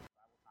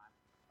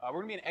We're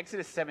going to be in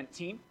Exodus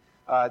 17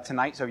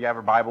 tonight, so if you have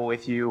a Bible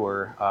with you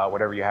or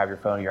whatever you have, your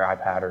phone, your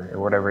iPad, or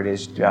whatever it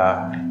is,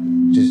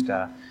 just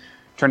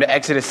turn to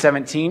Exodus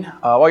 17.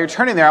 While you're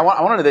turning there, I want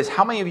to know this.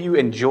 How many of you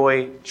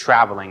enjoy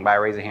traveling, by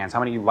a raise of hands? How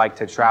many of you like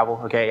to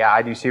travel? Okay, yeah,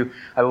 I do too.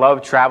 I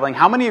love traveling.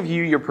 How many of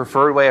you, your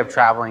preferred way of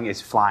traveling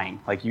is flying?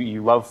 Like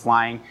you love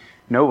flying?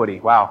 Nobody.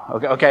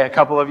 Wow. Okay, a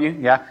couple of you,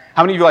 yeah.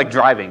 How many of you like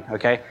driving?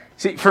 Okay.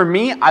 See, for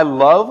me, I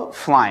love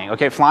flying.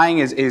 Okay, flying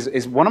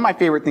is one of my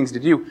favorite things to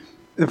do.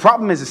 The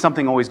problem is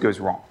something always goes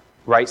wrong,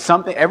 right?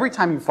 Every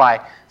time you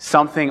fly,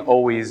 something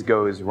always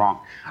goes wrong.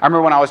 I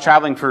remember when I was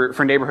traveling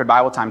for Neighborhood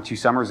Bible Time 2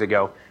 summers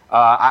ago,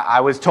 I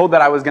was told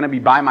that I was going to be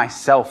by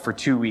myself for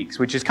 2 weeks,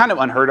 which is kind of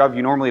unheard of.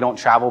 You normally don't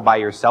travel by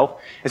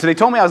yourself. And so they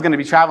told me I was going to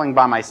be traveling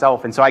by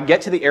myself. And so I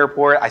get to the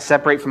airport, I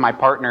separate from my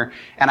partner,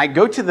 and I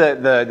go to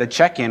the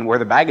check-in where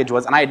the baggage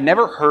was, and I had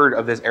never heard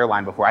of this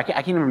airline before. I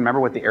can't even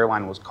remember what the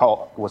airline was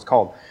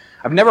called.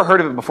 I've never heard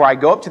of it before. I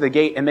go up to the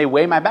gate, and they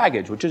weigh my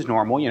baggage, which is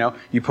normal. You know,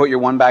 you put your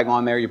one bag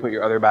on there, you put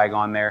your other bag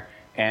on there,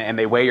 and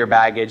they weigh your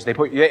baggage.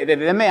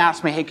 Then they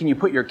asked me, hey, can you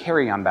put your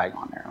carry-on bag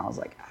on there? And I was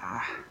like,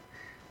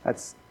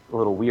 that's a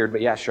little weird,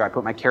 but yeah, sure. I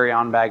put my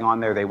carry-on bag on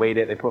there, they weighed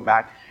it, they put it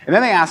back. And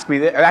then they ask me,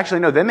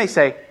 then they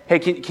say, hey,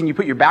 can you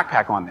put your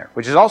backpack on there?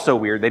 Which is also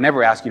weird. They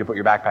never ask you to put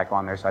your backpack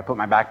on there. So I put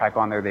my backpack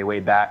on there, they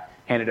weighed that,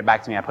 handed it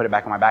back to me, I put it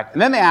back on my back.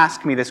 And then they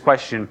asked me this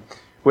question,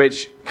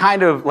 which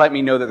kind of let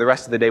me know that the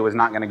rest of the day was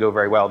not going to go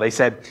very well. They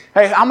said,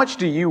 hey, how much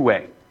do you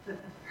weigh?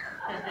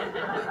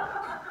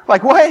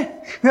 Like,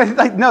 what?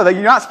 Like, no,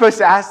 you're not supposed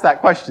to ask that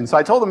question. So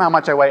I told them how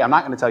much I weigh. I'm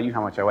not going to tell you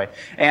how much I weigh.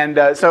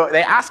 And so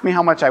they ask me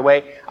how much I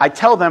weigh. I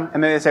tell them,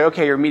 and then they say,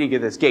 okay, you're meeting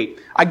at this gate.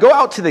 I go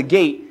out to the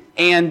gate,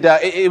 and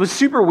it was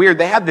super weird.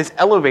 They had this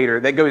elevator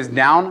that goes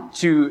down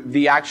to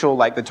the actual,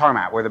 like, the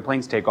tarmac where the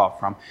planes take off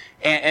from.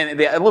 And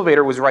the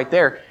elevator was right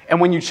there. And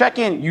when you check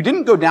in, you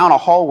didn't go down a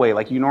hallway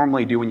like you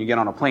normally do when you get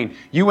on a plane.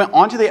 You went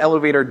onto the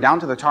elevator, down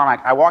to the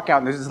tarmac. I walk out,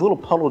 and there's this little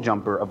puddle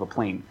jumper of a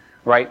plane.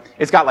 Right?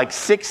 It's got like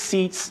 6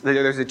 seats.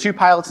 There's the 2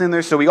 pilots in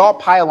there. So we all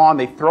pile on.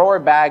 They throw our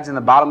bags in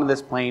the bottom of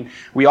this plane.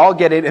 We all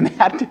get it. And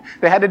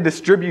they had to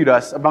distribute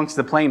us amongst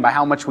the plane by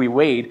how much we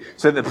weighed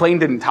so that the plane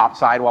didn't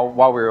topside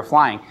while we were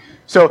flying.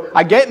 So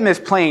I get in this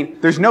plane.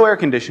 There's no air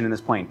conditioning in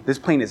this plane. This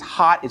plane is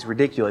hot. It's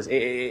ridiculous.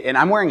 And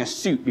I'm wearing a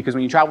suit because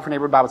when you travel for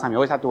Neighborhood Bible Time, you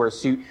always have to wear a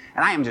suit.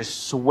 And I am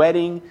just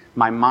sweating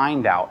my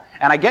mind out.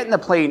 And I get in the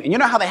plane. And you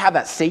know how they have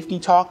that safety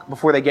talk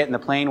before they get in the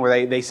plane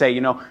where they say,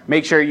 you know,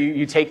 make sure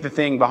you take the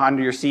thing behind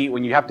your seat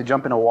when you have to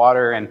jump into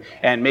water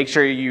and make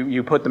sure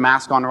you put the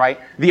mask on right.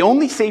 The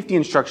only safety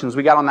instructions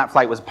we got on that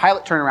flight was a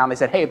pilot turned around. They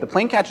said, hey, if the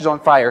plane catches on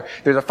fire,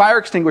 there's a fire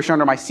extinguisher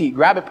under my seat.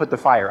 Grab it, put the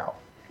fire out.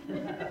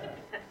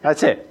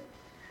 That's it.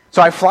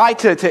 So I fly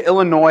to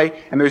Illinois,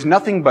 and there's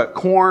nothing but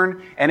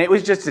corn, and it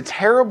was just a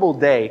terrible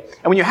day.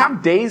 And when you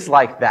have days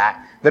like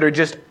that are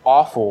just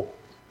awful,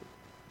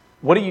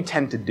 what do you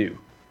tend to do?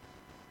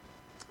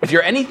 If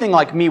you're anything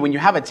like me, when you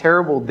have a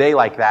terrible day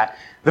like that,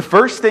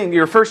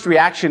 your first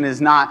reaction is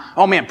not,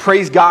 oh man,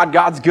 praise God,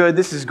 God's good,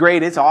 this is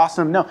great, it's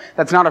awesome. No,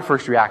 that's not our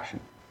first reaction.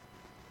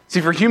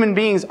 See, for human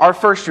beings, our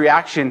first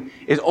reaction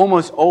is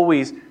almost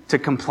always to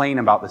complain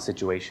about the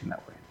situation that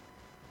we're in.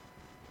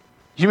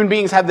 Human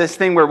beings have this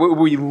thing where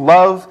we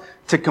love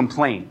to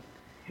complain.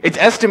 It's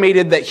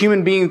estimated that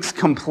human beings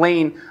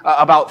complain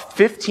about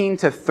 15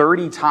 to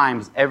 30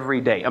 times every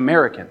day.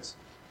 Americans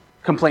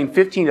complain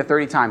 15 to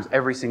 30 times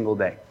every single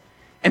day.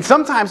 And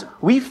sometimes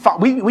we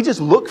just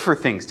look for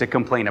things to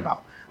complain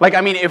about. Like,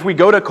 I mean, if we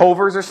go to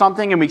Culver's or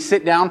something and we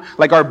sit down,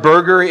 like our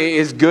burger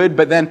is good,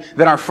 but then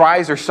our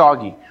fries are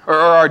soggy. Or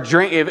our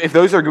drink, if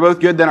those are both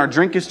good, then our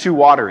drink is too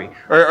watery.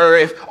 Or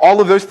if all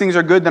of those things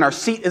are good, then our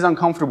seat is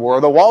uncomfortable. Or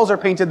the walls are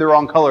painted the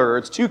wrong color. Or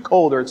it's too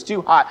cold. Or it's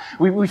too hot.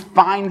 We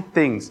find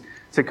things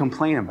to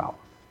complain about.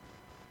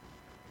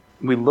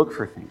 We look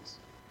for things.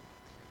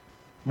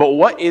 But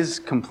what is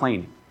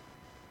complaining?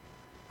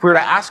 If we were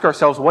to ask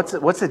ourselves, what's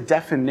the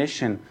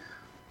definition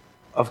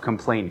of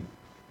complaining?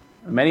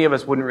 Many of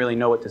us wouldn't really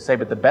know what to say,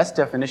 but the best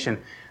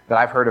definition that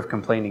I've heard of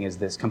complaining is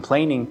this.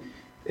 Complaining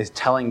is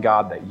telling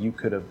God that you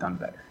could have done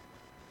better.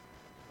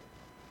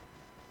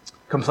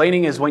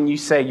 Complaining is when you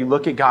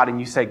look at God and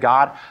you say,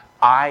 God,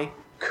 I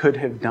could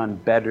have done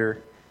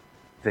better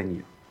than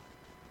you.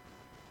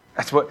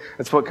 That's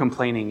what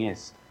complaining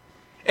is.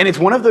 And it's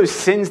one of those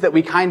sins that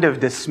we kind of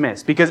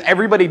dismiss because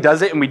everybody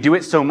does it and we do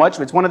it so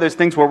much. It's one of those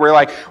things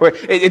where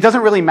it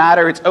doesn't really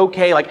matter. It's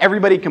okay. Like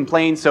everybody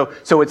complains, so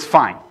it's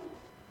fine.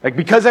 Like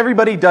because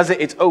everybody does it,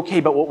 it's okay.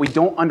 But what we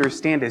don't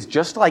understand is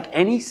just like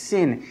any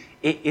sin,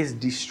 it is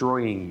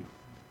destroying you.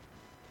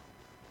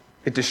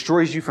 It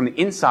destroys you from the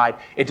inside.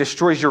 It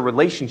destroys your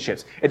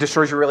relationships. It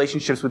destroys your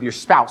relationships with your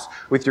spouse,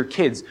 with your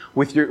kids,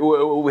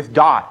 with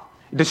God.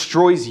 It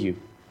destroys you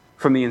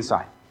from the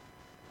inside.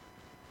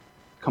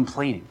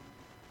 Complaining.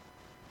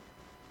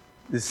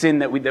 The sin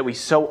that we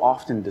so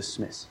often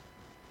dismiss.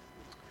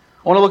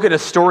 I want to look at a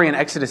story in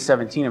Exodus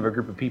 17 of a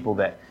group of people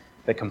that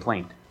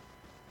complained.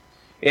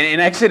 In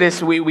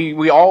Exodus,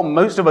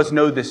 most of us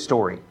know this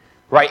story.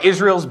 right?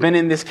 Israel's been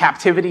in this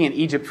captivity in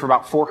Egypt for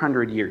about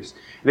 400 years.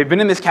 They've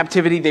been in this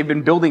captivity. They've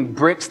been building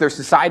bricks. Their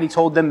society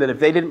told them that if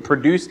they didn't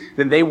produce,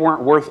 then they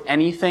weren't worth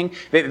anything.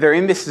 They're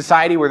in this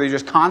society where they're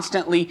just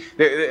constantly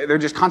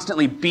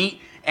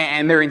beat,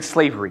 and they're in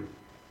slavery.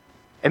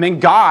 And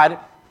then God,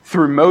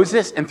 through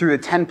Moses and through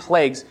the 10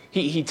 plagues,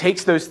 he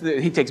takes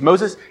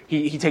Moses,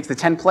 he takes the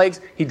 10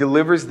 plagues, he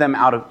delivers them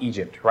out of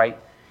Egypt, right?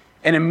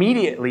 And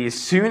immediately, as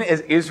soon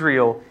as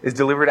Israel is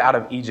delivered out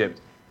of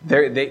Egypt,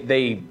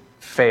 they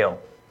fail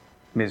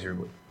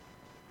miserably.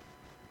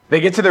 They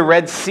get to the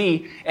Red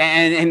Sea,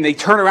 and they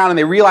turn around and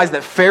they realize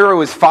that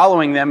Pharaoh is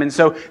following them. And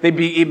so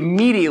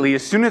immediately,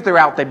 as soon as they're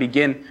out, they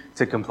begin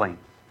to complain.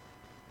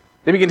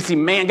 They begin to see,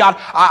 man, God,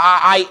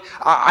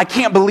 I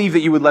can't believe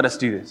that you would let us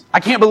do this. I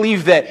can't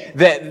believe that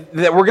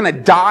we're going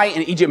to die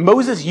in Egypt.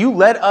 Moses, you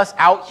led us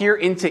out here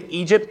into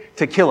Egypt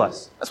to kill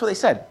us. That's what they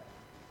said.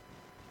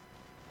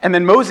 And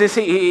then Moses,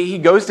 he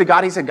goes to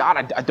God. He said,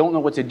 God, I don't know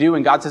what to do.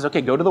 And God says,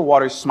 okay, go to the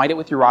water, smite it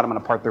with your rod. I'm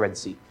going to part the Red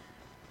Sea.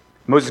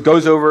 Moses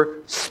goes over,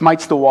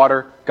 smites the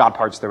water. God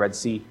parts the Red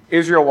Sea.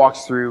 Israel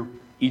walks through.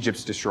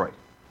 Egypt's destroyed.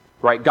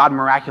 Right? God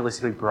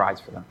miraculously provides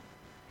for them.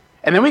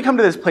 And then we come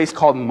to this place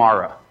called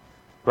Marah.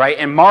 Right?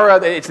 And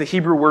Marah, it's the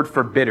Hebrew word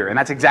for bitter. And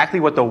that's exactly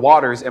what the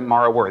waters at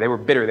Marah were. They were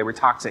bitter. They were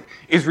toxic.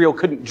 Israel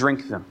couldn't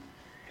drink them.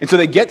 And so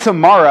they get to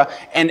Marah,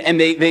 and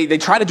they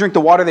try to drink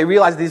the water. They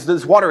realize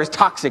this water is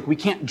toxic. We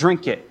can't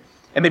drink it.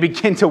 And they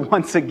begin to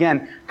once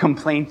again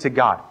complain to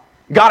God.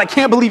 God, I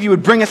can't believe you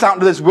would bring us out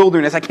into this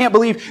wilderness. I can't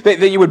believe that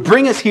you would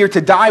bring us here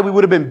to die. We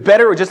would have been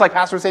better, or just like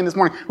Pastor was saying this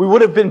morning, we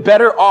would have been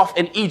better off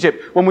in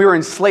Egypt when we were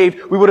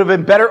enslaved. We would have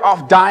been better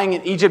off dying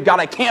in Egypt. God,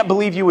 I can't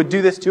believe you would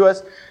do this to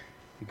us.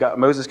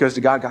 Moses goes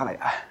to God,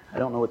 I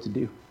don't know what to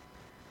do.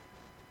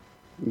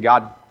 And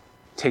God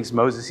takes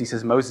Moses. He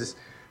says, Moses,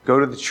 go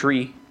to the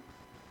tree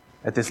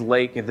at this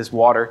lake, at this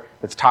water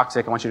that's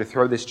toxic. I want you to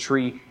throw this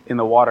tree in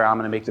the water. I'm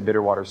going to make the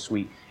bitter water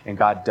sweet. And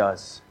God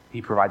does.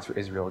 He provides for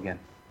Israel again.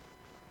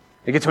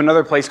 They get to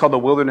another place called the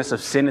Wilderness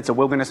of Sin. It's a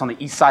wilderness on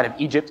the east side of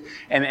Egypt.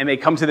 And they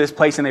come to this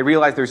place and they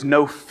realize there's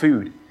no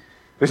food.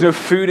 There's no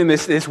food in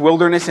this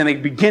wilderness, and they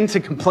begin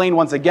to complain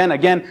once again.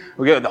 Again,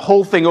 we get the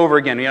whole thing over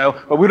again.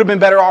 But we would have been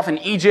better off in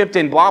Egypt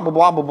and blah, blah,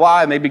 blah, blah,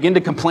 blah. And they begin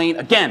to complain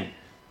again.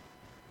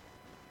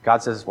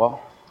 God says,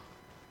 well,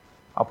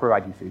 I'll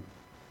provide you food.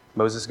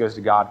 Moses goes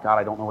to God. God,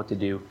 I don't know what to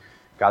do.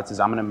 God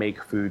says, I'm going to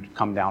make food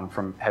come down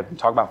from heaven.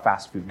 Talk about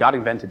fast food. God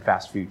invented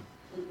fast food.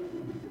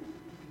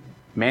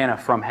 Manna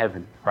from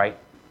heaven, right?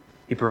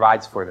 He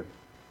provides for them.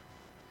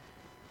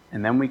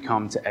 And then we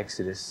come to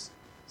Exodus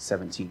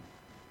 17.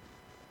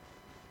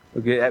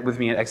 Look with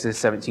me at Exodus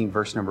 17,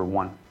 verse number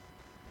 1.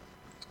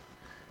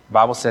 The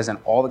Bible says, and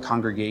all the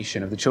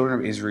congregation of the children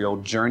of Israel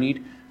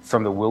journeyed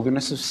from the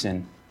wilderness of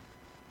Sin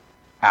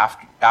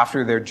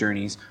after their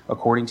journeys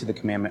according to the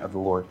commandment of the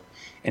Lord,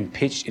 and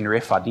pitched in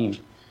Rephidim,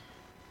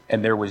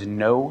 and there was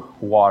no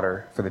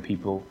water for the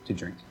people to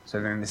drink. So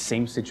they're in the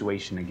same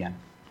situation again.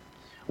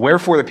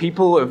 Wherefore the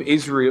people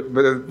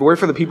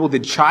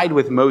did chide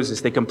with Moses.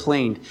 They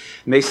complained,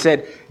 and they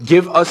said,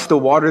 give us the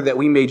water that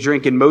we may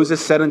drink. And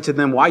Moses said unto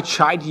them, why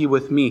chide ye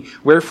with me?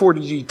 Wherefore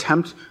did ye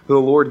tempt the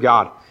Lord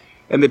God?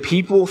 And the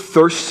people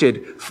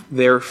thirsted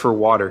there for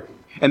water.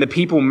 And the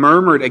people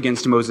murmured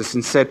against Moses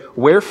and said,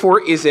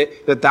 wherefore is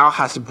it that thou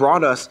hast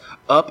brought us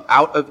up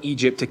out of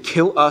Egypt to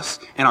kill us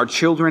and our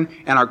children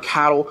and our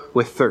cattle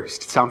with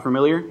thirst? Sound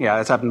familiar? Yeah,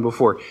 that's happened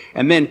before.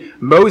 And then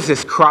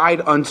Moses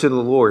cried unto the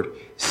Lord,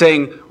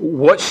 saying,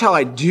 what shall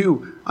I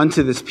do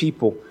unto this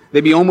people? They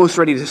be almost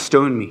ready to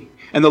stone me.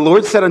 And the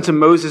Lord said unto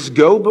Moses,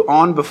 go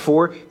on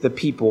before the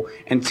people,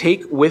 and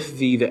take with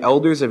thee the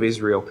elders of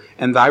Israel,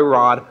 and thy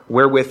rod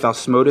wherewith thou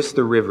smotest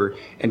the river,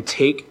 and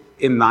take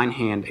in thine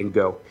hand, and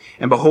go.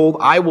 And behold,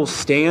 I will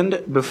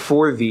stand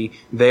before thee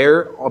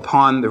there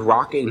upon the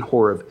rock in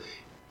Horeb,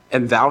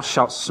 and thou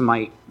shalt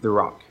smite the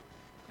rock.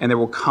 And there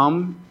will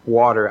come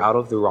water out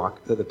of the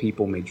rock that the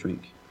people may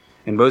drink.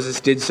 And Moses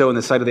did so in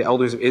the sight of the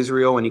elders of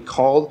Israel, and he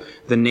called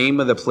the name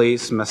of the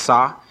place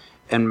Massah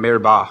and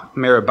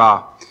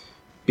Meribah,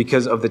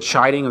 because of the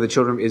chiding of the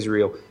children of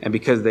Israel, and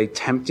because they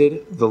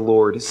tempted the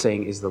Lord,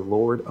 saying, is the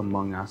Lord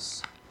among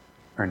us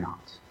or not?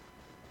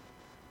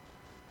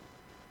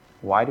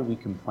 Why do we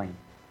complain?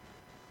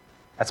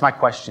 That's my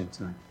question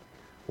tonight.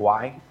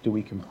 Why do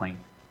we complain?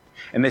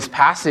 In this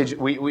passage,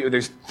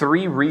 there's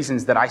three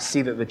reasons that I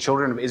see that the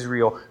children of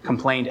Israel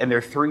complained, and there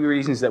are three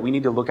reasons that we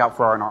need to look out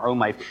for in our own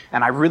life.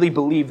 And I really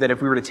believe that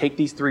if we were to take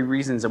these three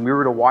reasons and we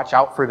were to watch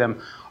out for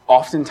them,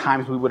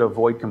 oftentimes we would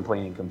avoid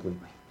complaining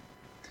completely.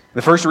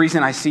 The first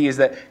reason I see is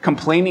that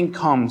complaining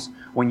comes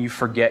when you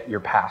forget your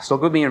past.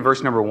 Look with me in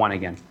verse number 1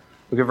 again.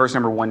 Look at verse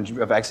number 1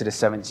 of Exodus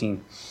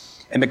 17.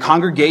 And the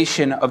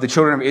congregation of the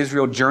children of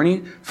Israel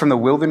journeyed from the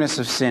wilderness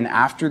of Sin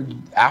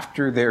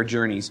after their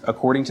journeys,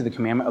 according to the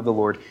commandment of the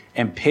Lord,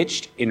 and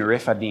pitched in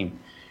Rephidim.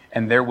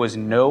 And there was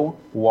no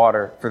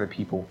water for the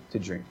people to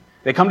drink.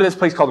 They come to this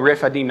place called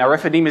Rephidim. Now,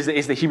 Rephidim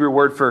is the Hebrew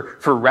word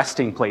for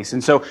resting place.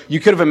 And so you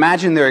could have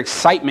imagined their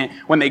excitement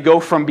when they go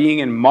from being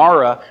in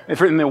Mara,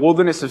 in the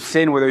wilderness of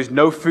sin where there's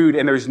no food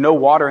and there's no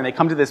water, and they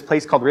come to this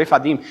place called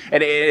Rephidim.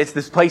 And it's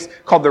this place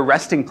called the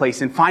resting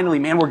place. And finally,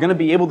 man, we're going to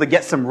be able to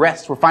get some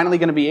rest. We're finally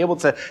going to be able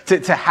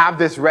to have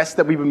this rest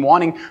that we've been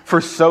wanting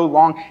for so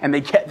long. And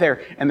they get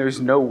there and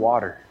there's no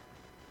water.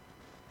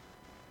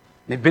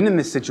 They've been in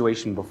this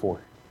situation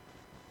before.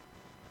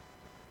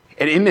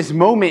 And in this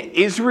moment,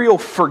 Israel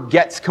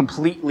forgets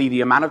completely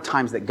the amount of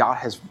times that God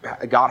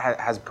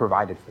has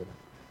provided for them.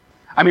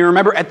 I mean,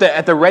 remember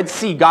at the Red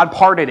Sea, God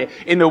parted it.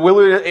 In the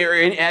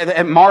wilderness,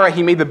 at Mara,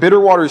 He made the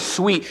bitter waters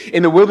sweet.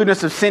 In the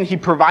wilderness of sin, He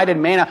provided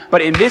manna.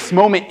 But in this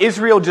moment,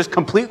 Israel just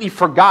completely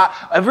forgot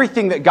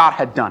everything that God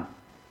had done.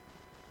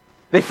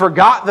 They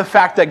forgot the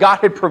fact that God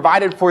had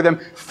provided for them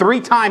 3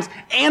 times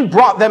and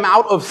brought them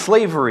out of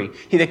slavery.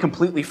 They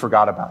completely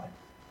forgot about it.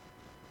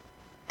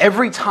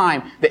 Every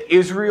time that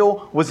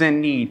Israel was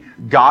in need,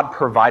 God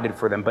provided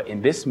for them. But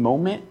in this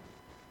moment,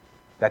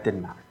 that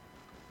didn't matter.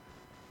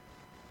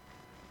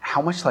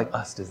 How much like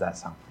us does that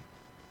sound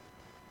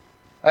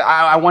like?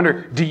 I wonder,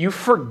 do you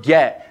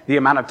forget the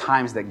amount of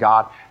times that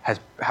God has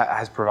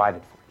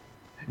provided for you?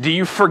 Do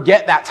you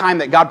forget that time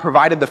that God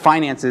provided the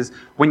finances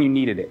when you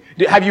needed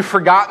it? Have you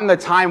forgotten the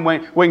time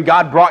when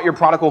God brought your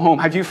prodigal home?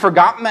 Have you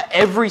forgotten that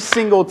every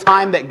single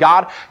time that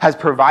God has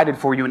provided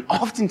for you? And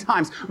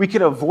oftentimes we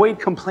could avoid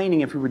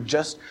complaining if we would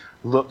just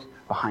look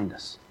behind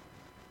us.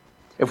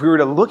 If we were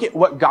to look at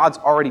what God's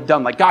already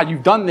done, like, God,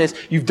 you've done this,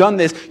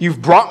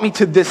 you've brought me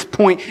to this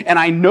point, and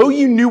I know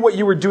you knew what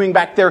you were doing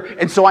back there,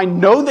 and so I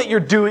know that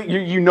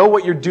you know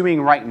what you're doing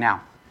right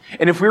now.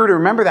 And if we were to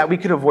remember that, we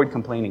could avoid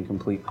complaining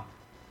completely.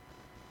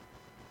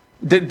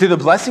 Do the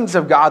blessings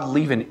of God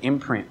leave an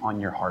imprint on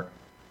your heart?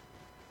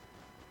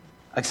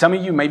 Like some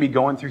of you may be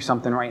going through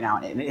something right now,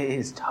 and it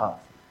is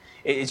tough.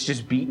 It's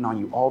just beating on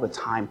you all the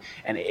time,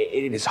 and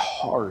it is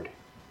hard.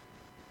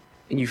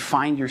 And you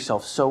find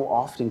yourself so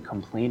often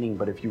complaining,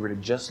 but if you were to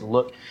just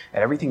look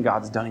at everything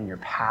God's done in your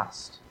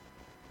past,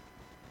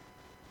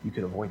 you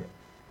could avoid it.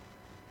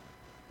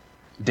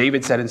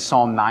 David said in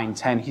Psalm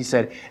 9:10, he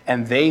said,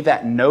 "And they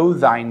that know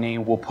thy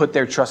name will put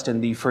their trust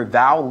in thee, for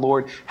thou,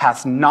 Lord,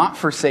 hast not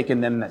forsaken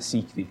them that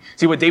seek thee."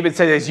 See, what David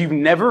said is, you've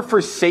never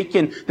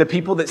forsaken the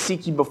people that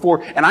seek you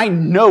before, and I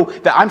know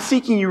that I'm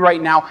seeking you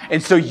right now,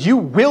 and so you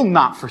will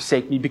not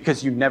forsake me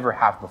because you never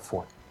have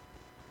before.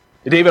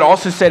 David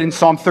also said in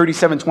Psalm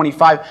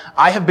 37:25,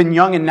 "I have been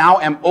young and now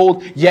am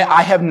old, yet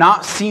I have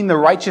not seen the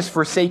righteous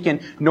forsaken,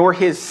 nor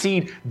his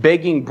seed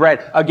begging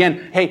bread."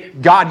 Again, hey,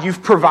 God,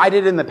 you've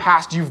provided in the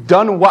past. You've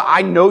done what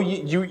I know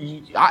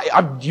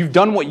you've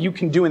done what you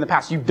can do in the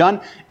past. You've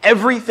done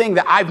everything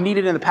that I've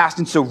needed in the past.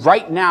 And so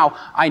right now,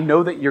 I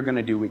know that you're going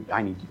to do what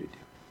I need you to do.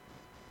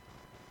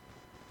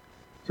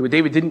 So what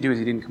David didn't do is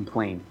he didn't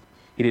complain.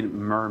 He didn't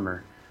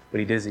murmur. What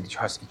he did is he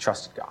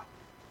trusted God.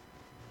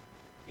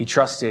 He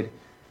trusted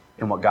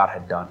in what God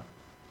had done.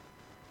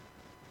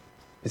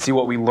 And see,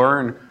 what we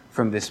learn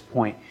from this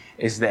point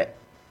is that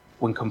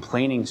when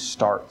complaining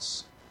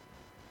starts,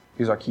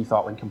 here's our key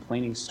thought: when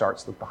complaining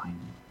starts, look behind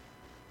you.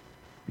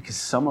 Because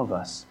some of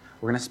us,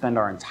 we're going to spend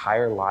our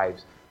entire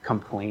lives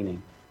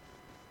complaining,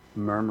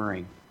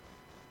 murmuring,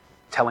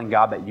 telling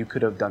God that you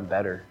could have done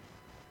better.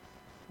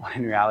 When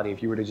in reality,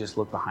 if you were to just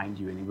look behind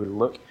you and you were to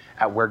look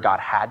at where God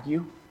had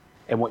you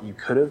and what you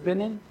could have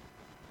been in,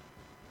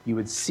 you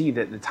would see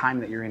that the time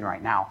that you're in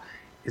right now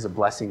is a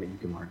blessing that you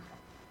can learn from.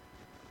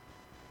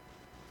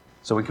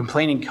 So when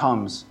complaining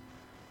comes,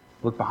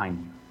 look behind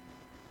you.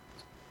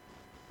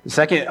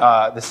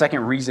 The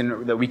second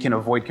reason that we can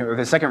avoid, or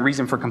the second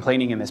reason for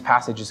complaining in this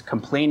passage is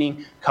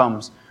complaining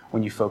comes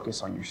when you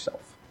focus on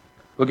yourself.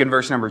 Look in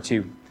verse number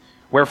 2.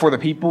 Wherefore the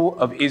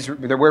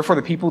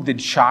people did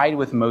chide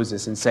with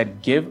Moses and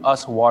said, "Give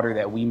us water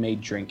that we may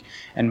drink."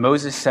 And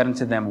Moses said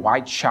unto them,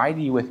 "Why chide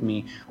ye with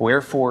me?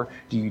 Wherefore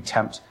do you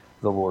tempt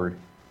the Lord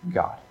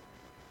God?"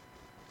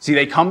 See,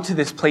 they come to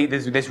this place,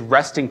 this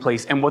resting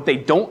place, and what they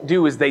don't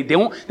do is they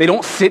don't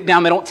sit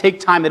down, they don't take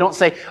time, they don't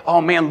say,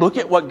 "Oh man, look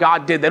at what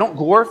God did." They don't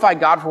glorify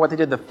God for what they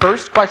did. The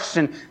first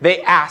question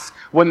they ask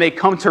when they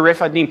come to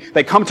Rephidim,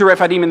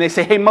 and they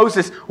say, "Hey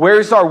Moses,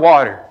 where's our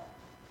water?"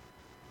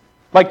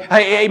 Like,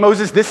 hey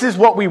Moses, this is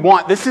what we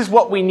want, this is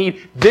what we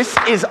need, this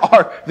is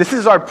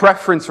our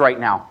preference right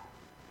now.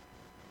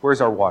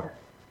 Where's our water?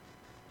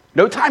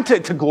 No time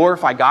to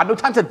glorify God. No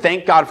time to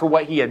thank God for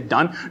what He had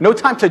done. No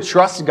time to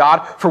trust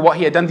God for what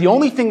He had done. The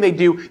only thing they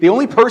do, the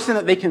only person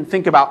that they can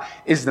think about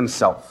is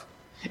themselves.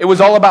 It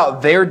was all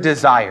about their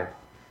desire.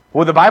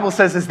 What the Bible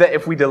says is that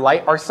if we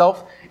delight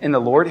ourselves in the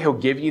Lord, He'll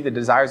give you the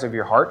desires of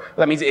your heart.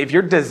 That means if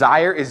your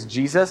desire is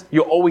Jesus,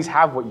 you'll always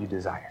have what you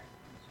desire.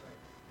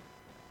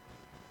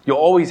 You'll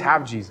always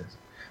have Jesus.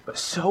 But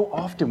so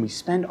often we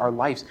spend our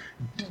lives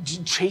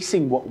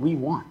chasing what we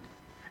want.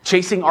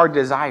 Chasing our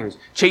desires,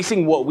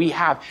 chasing what we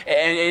have.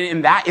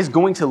 And that is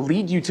going to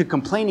lead you to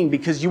complaining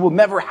because you will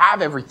never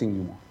have everything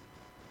you want.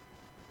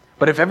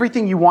 But if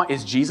everything you want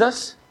is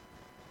Jesus,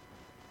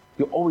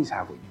 you'll always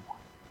have what you want.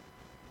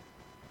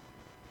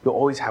 You'll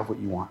always have what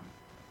you want.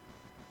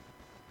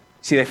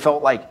 See, they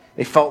felt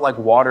like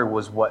water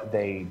was what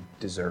they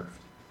deserved.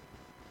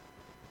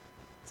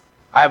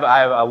 I have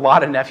a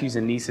lot of nephews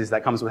and nieces.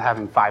 That comes with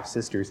having 5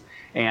 sisters.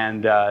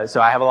 And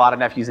so I have a lot of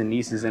nephews and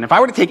nieces. And if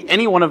I were to take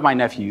any one of my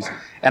nephews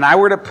and I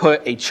were to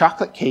put a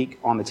chocolate cake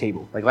on the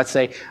table, like let's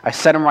say I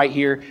set him right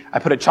here, I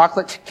put a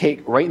chocolate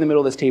cake right in the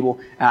middle of this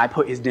table, and I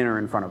put his dinner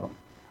in front of him.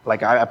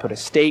 Like I put a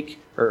steak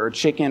or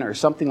chicken or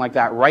something like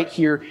that right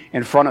here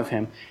in front of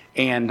him.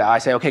 And I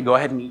say, okay, go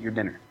ahead and eat your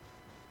dinner.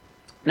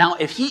 Now,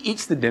 if he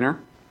eats the dinner,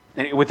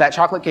 and with that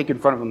chocolate cake in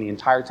front of him the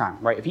entire time,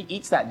 right? If he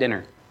eats that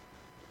dinner,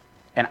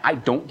 and I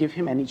don't give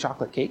him any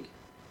chocolate cake,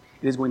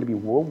 it is going to be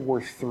World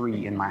War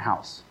III in my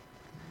house,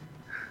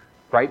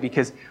 right?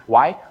 Because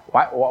why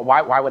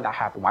would that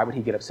happen? Why would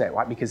he get upset?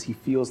 Why? Because he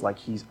feels like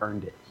he's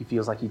earned it. He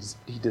feels like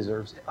he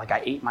deserves it. Like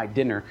I ate my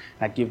dinner,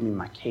 and I give me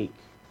my cake.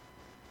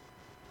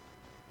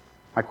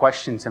 My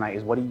question tonight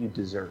is, what do you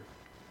deserve?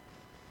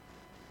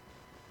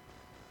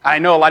 I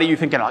know a lot of you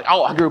thinking like,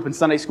 oh, I grew up in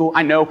Sunday school.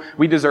 I know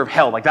we deserve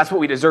hell. Like that's what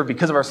we deserve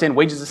because of our sin.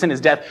 Wages of sin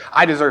is death.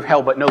 I deserve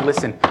hell. But no,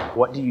 listen,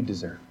 what do you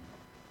deserve?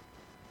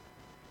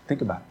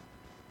 Think about it.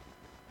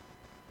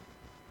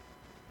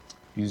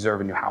 You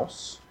deserve a new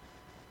house.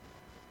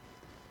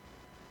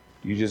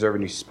 You deserve a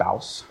new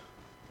spouse.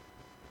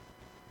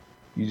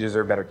 You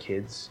deserve better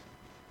kids.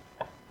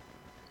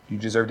 You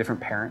deserve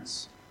different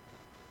parents.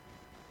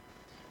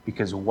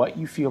 Because what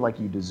you feel like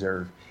you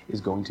deserve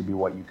is going to be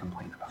what you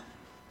complain about.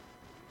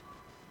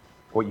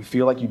 What you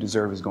feel like you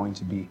deserve is going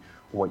to be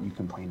what you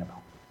complain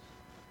about.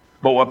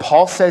 But what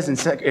Paul says in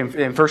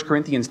 1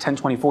 Corinthians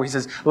 10:24, he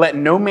says, let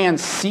no man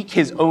seek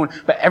his own,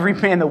 but every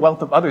man the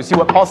wealth of others. See,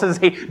 what Paul says is,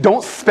 hey,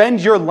 don't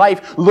spend your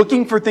life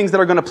looking for things that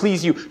are going to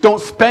please you.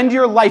 Don't spend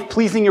your life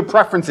pleasing your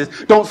preferences.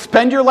 Don't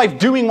spend your life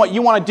doing what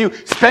you want to do.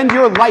 Spend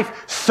your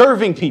life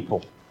serving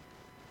people.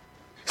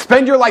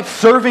 Spend your life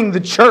serving the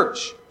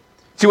church.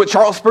 See what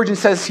Charles Spurgeon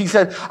says? He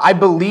said, I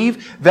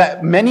believe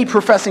that many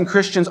professing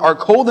Christians are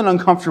cold and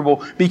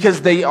uncomfortable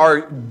because they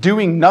are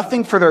doing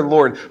nothing for their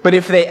Lord. But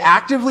if they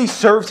actively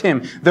served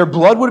Him, their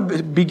blood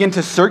would begin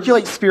to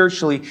circulate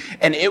spiritually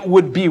and it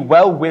would be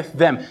well with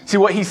them. See,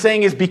 what he's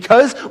saying is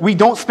because we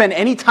don't spend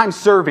any time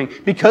serving,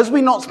 because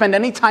we don't spend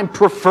any time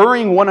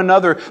preferring one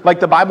another like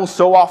the Bible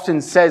so often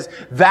says,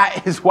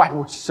 that is why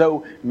we're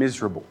so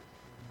miserable.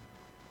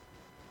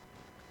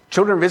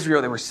 Children of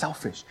Israel, they were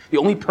selfish. The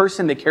only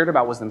person they cared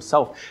about was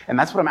themselves. And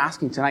that's what I'm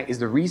asking tonight, is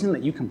the reason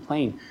that you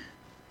complain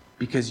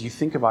because you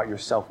think about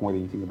yourself more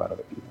than you think about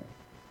other people.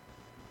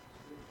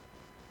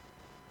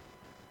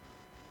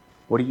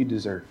 What do you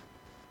deserve?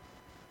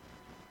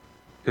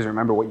 Because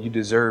remember, what you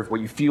deserve,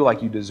 what you feel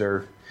like you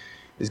deserve,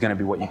 is going to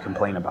be what you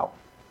complain about.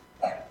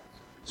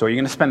 So are you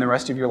going to spend the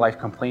rest of your life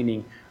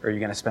complaining, or are you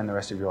going to spend the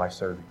rest of your life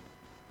serving?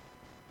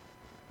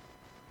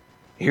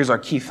 Here's our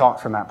key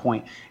thought from that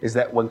point, is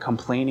that when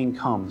complaining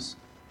comes,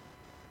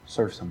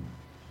 serve someone.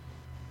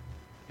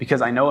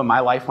 Because I know in my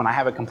life, when I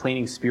have a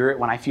complaining spirit,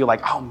 when I feel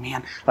like, oh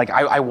man, like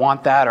I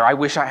want that, or I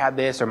wish I had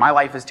this, or my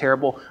life is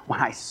terrible, when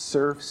I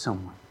serve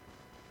someone,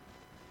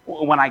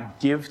 when I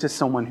give to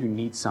someone who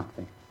needs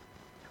something,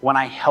 when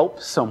I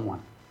help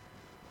someone,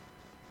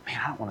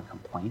 man, I don't want to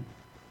complain.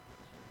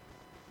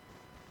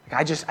 Like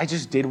I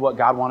just did what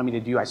God wanted me to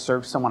do. I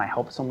served someone, I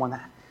helped someone.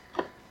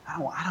 I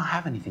don't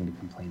have anything to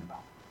complain about.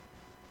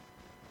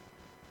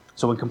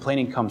 So when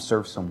complaining comes,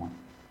 serve someone.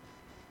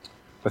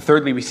 But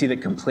thirdly, we see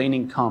that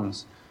complaining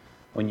comes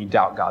when you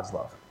doubt God's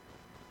love.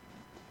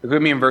 Look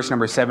with me in verse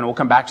number 7. We'll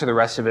come back to the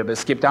rest of it, but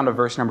skip down to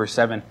verse number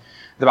 7.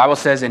 The Bible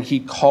says, and he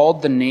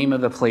called the name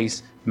of the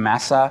place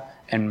Massah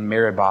and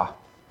Meribah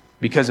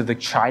because of the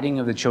chiding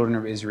of the children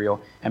of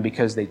Israel and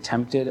because they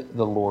tempted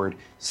the Lord,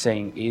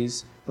 saying,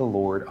 is the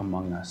Lord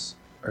among us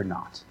or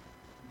not?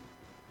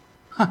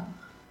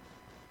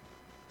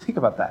 Think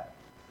about that.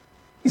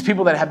 These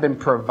people that have been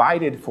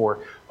provided for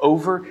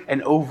over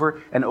and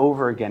over and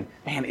over again.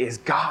 Man, is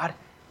God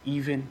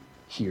even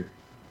here?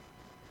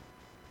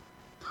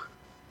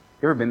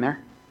 You ever been there?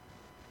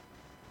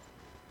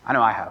 I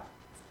know I have.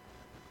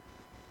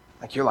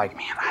 Like you're like,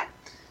 man,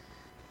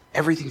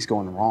 everything's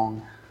going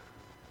wrong.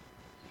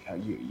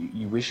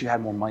 You wish you had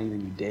more money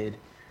than you did.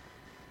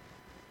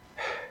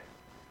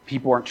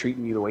 People aren't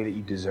treating you the way that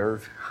you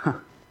deserve. Like,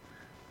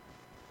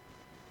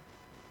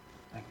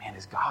 man,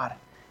 is God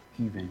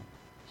even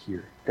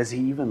here? Does he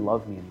even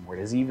love me anymore?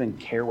 Does he even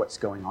care what's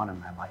going on in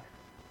my life?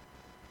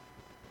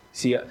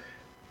 See,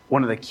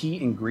 one of the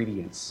key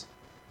ingredients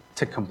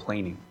to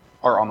complaining,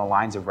 or on the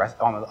lines of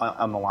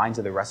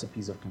the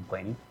recipes of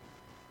complaining,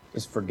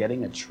 is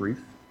forgetting a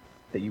truth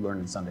that you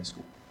learned in Sunday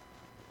school.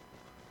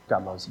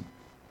 God loves you.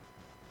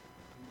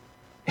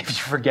 If you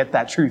forget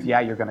that truth, yeah,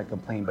 you're going to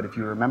complain. But if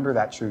you remember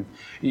that truth,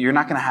 you're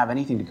not going to have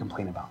anything to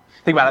complain about.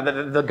 Think about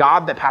it. The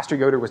God that Pastor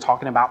Yoder was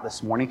talking about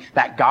this morning,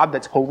 that God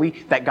that's holy,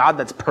 that God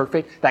that's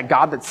perfect, that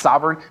God that's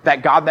sovereign,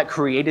 that God that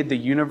created the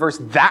universe,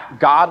 that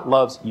God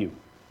loves you.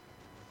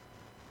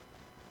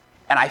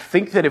 And I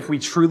think that if we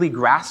truly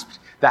grasped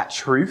that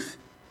truth,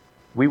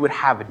 we would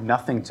have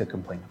nothing to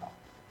complain about.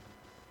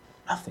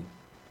 Nothing.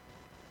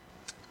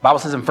 The Bible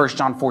says in 1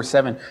 John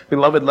 4:7,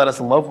 "Beloved, let us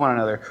love one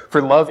another,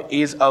 for love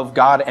is of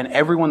God, and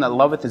everyone that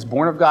loveth is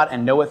born of God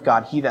and knoweth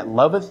God. He that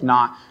loveth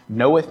not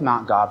knoweth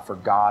not God, for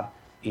God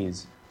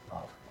is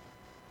love."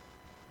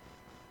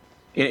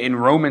 In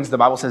Romans, the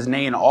Bible says,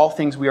 "Nay, in all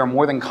things we are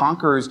more than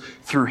conquerors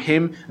through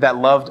him that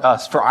loved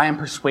us. For I am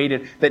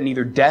persuaded that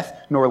neither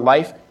death, nor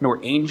life, nor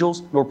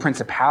angels, nor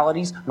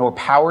principalities, nor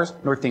powers,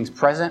 nor things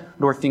present,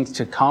 nor things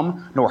to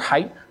come, nor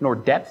height, nor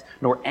depth,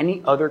 nor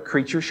any other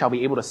creature shall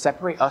be able to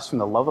separate us from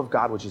the love of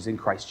God which is in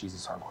Christ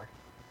Jesus our Lord."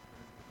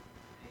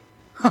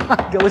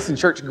 Listen,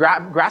 church,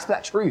 grasp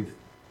that truth.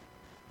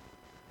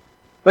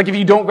 Like, if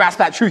you don't grasp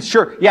that truth,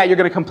 sure, yeah, you're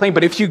going to complain.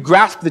 But if you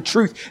grasp the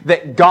truth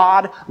that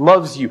God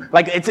loves you,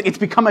 like, it's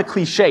become a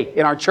cliche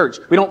in our church.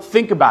 We don't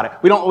think about it.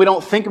 We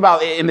don't think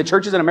about it in the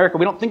churches in America.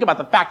 We don't think about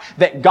the fact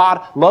that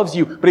God loves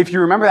you. But if you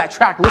remember that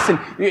track, listen,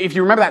 if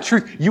you remember that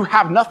truth, you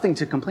have nothing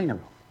to complain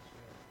about.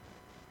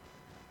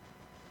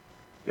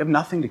 You have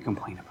nothing to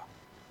complain about.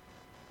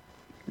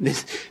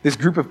 This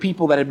group of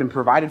people that had been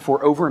provided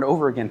for over and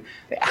over again,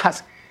 they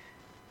ask,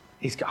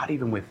 is God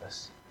even with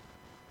us?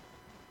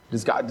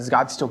 Does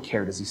God still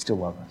care? Does he still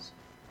love us?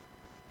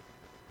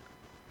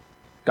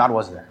 God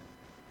was there.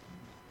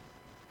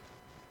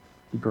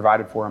 He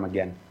provided for him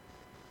again.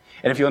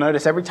 And if you'll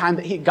notice, every time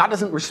that God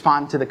doesn't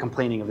respond to the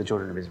complaining of the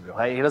children of Israel.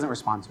 He doesn't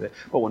respond to it.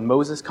 But when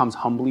Moses comes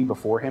humbly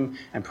before him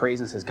and prays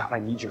and says, "God, I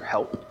need your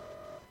help,"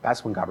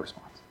 that's when God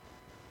responds.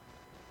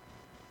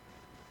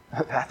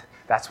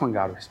 That's when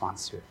God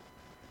responds to it.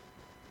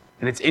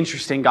 And it's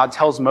interesting, God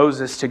tells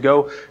Moses to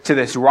go to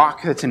this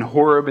rock that's in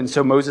Horeb. And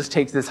so Moses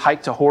takes this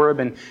hike to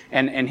Horeb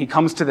and he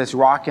comes to this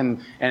rock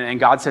and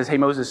God says, "Hey,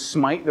 Moses,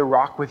 smite the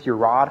rock with your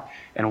rod,"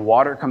 and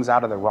water comes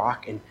out of the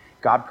rock. And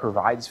God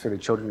provides for the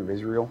children of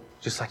Israel,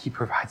 just like he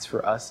provides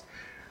for us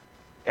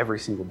every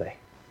single day.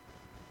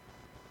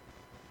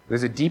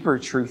 There's a deeper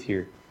truth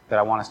here that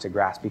I want us to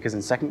grasp, because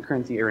in 1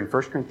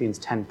 Corinthians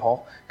 10,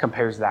 Paul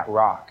compares that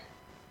rock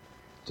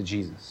to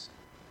Jesus.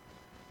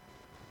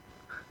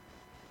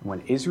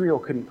 When Israel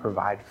couldn't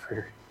provide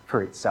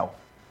for itself,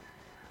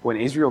 when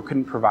Israel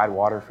couldn't provide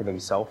water for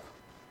themselves,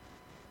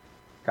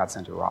 God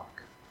sent a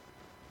rock.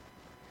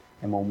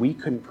 And when we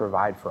couldn't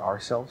provide for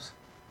ourselves,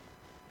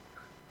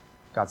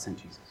 God sent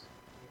Jesus.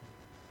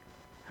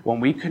 When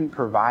we couldn't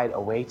provide a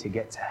way to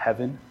get to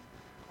heaven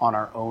on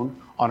our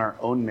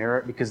own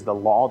merit, because the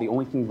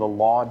only thing the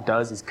law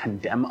does is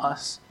condemn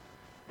us.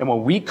 And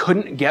when we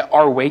couldn't get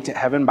our way to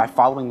heaven by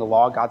following the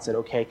law, God said,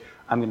 "Okay,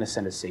 I'm going to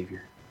send a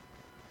Savior.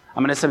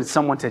 I'm going to send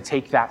someone to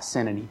take that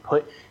sin," and he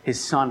put his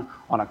son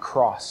on a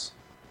cross.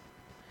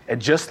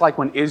 And just like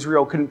when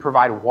Israel couldn't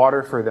provide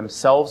water for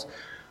themselves,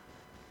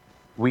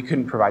 we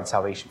couldn't provide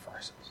salvation for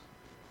ourselves.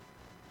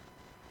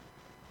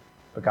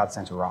 But God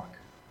sent a rock.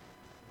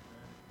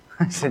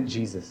 He sent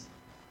Jesus.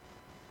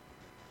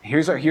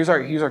 Here's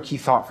our key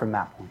thought from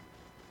that point.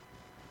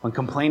 When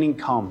complaining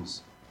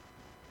comes,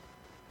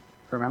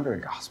 remember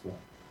the gospel.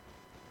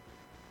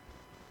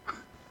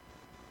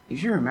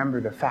 If you remember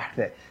the fact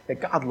that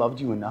God loved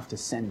you enough to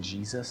send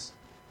Jesus,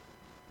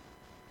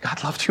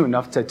 God loved you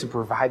enough to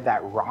provide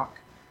that rock,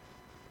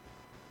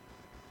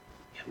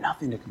 you have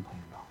nothing to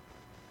complain about.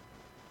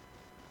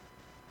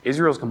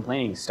 Israel's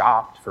complaining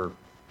stopped for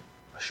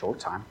a short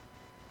time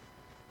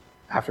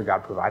after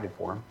God provided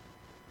for them.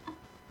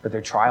 But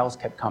their trials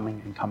kept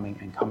coming and coming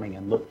and coming.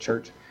 And look,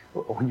 church,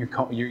 when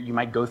you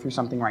might go through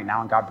something right now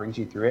and God brings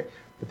you through it,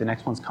 but the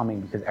next one's coming,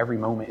 because every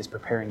moment is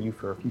preparing you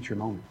for a future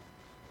moment.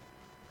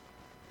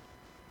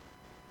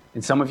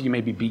 And some of you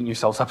may be beating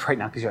yourselves up right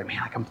now because you're like,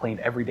 "Man, I complained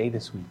every day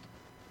this week."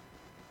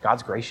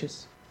 God's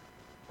gracious.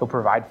 He'll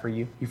provide for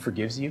you. He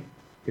forgives you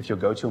if you'll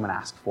go to him and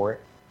ask for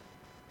it.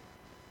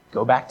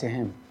 Go back to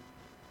him.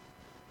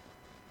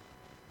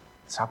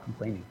 Stop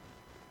complaining.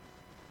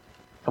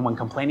 And when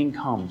complaining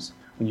comes,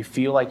 when you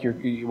feel like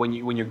when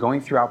you're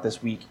going throughout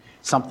this week,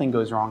 something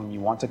goes wrong and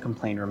you want to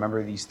complain,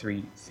 remember these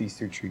three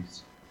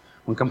truths.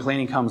 When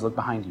complaining comes, look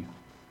behind you.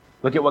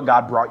 Look at what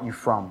God brought you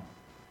from,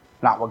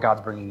 not what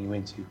God's bringing you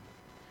into.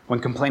 When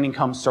complaining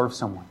comes, serve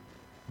someone.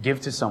 Give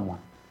to someone.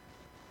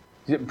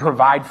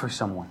 Provide for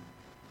someone.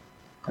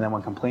 And then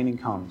when complaining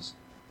comes,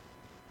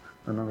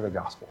 remember the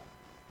gospel.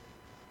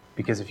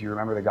 Because if you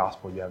remember the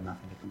gospel, you have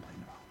nothing to complain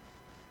about.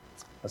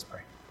 Let's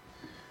pray.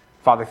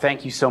 Father,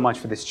 thank you so much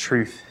for this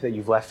truth that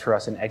you've left for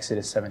us in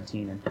Exodus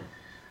 17. And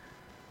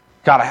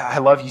God, I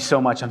love you so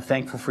much. I'm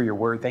thankful for your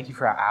word. Thank you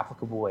for how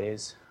applicable it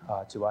is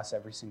to us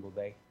every single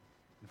day.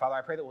 And Father,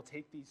 I pray that we'll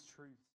take these truths.